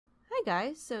Hi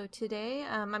guys, so today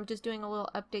I'm just doing a little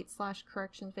update /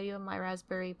 corrections video of my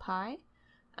Raspberry Pi.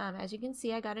 As you can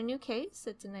see, I got a new case.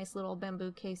 It's a nice little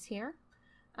bamboo case here.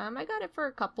 I got it for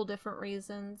a couple different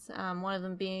reasons, one of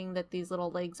them being that these little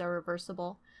legs are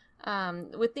reversible.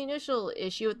 With the initial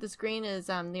issue with the screen is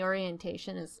the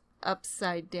orientation is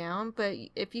upside down, but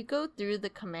if you go through the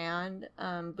command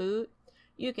boot,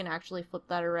 you can actually flip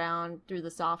that around through the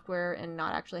software and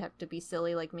not actually have to be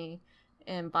silly like me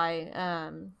and buy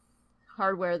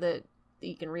hardware that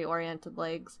you can reorient the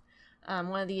legs.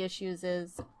 One of the issues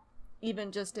is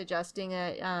even just adjusting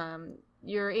it,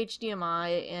 your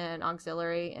HDMI and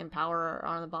auxiliary and power are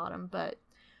on the bottom, but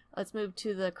let's move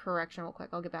to the correction real quick.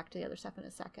 I'll get back to the other stuff in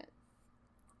a second.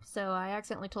 So I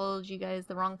accidentally told you guys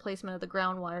the wrong placement of the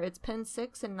ground wire. It's pin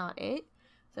 6 and not 8. So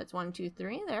that's 1, 2,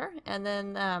 3 there. And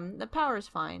then the power is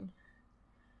fine.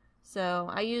 So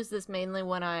I use this mainly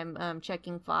when I'm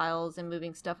checking files and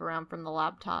moving stuff around from the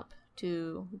laptop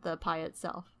to the Pi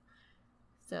itself.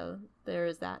 So there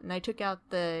is that. And I took out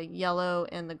the yellow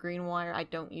and the green wire. I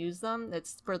don't use them.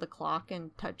 It's for the clock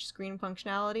and touch screen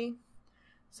functionality.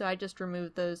 So I just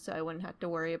removed those so I wouldn't have to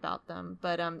worry about them.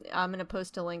 But I'm going to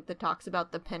post a link that talks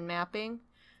about the pin mapping.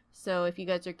 So if you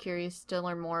guys are curious to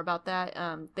learn more about that,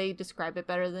 they describe it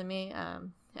better than me.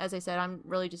 As I said, I'm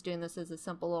really just doing this as a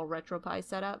simple little RetroPie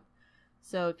setup.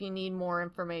 So if you need more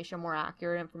information, more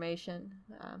accurate information,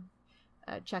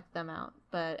 check them out.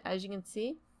 But as you can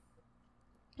see,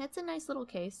 it's a nice little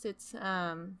case. It's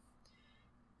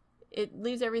it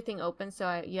leaves everything open,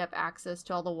 so you have access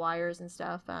to all the wires and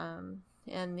stuff, and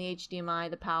the HDMI,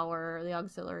 the power, the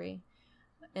auxiliary,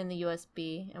 and the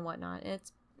USB and whatnot.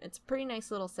 It's a pretty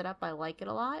nice little setup. I like it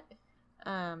a lot.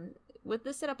 With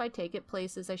this setup, I take it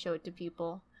places. I show it to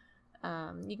people.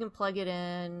 You can plug it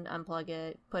in, unplug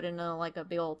it, put it in like a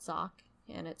big old sock,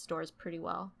 and it stores pretty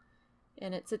well.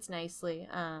 And it sits nicely.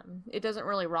 It doesn't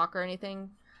really rock or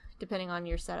anything, depending on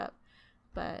your setup.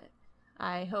 But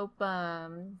I hope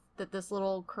that this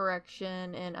little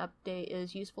correction and update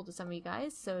is useful to some of you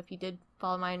guys. So if you did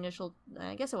follow my initial,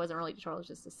 I guess it wasn't really a tutorial, it was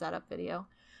just a setup video.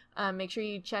 Make sure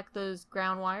you check those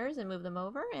ground wires and move them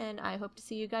over, and I hope to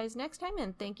see you guys next time,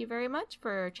 and thank you very much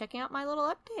for checking out my little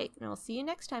update, and I'll see you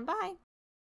next time. Bye!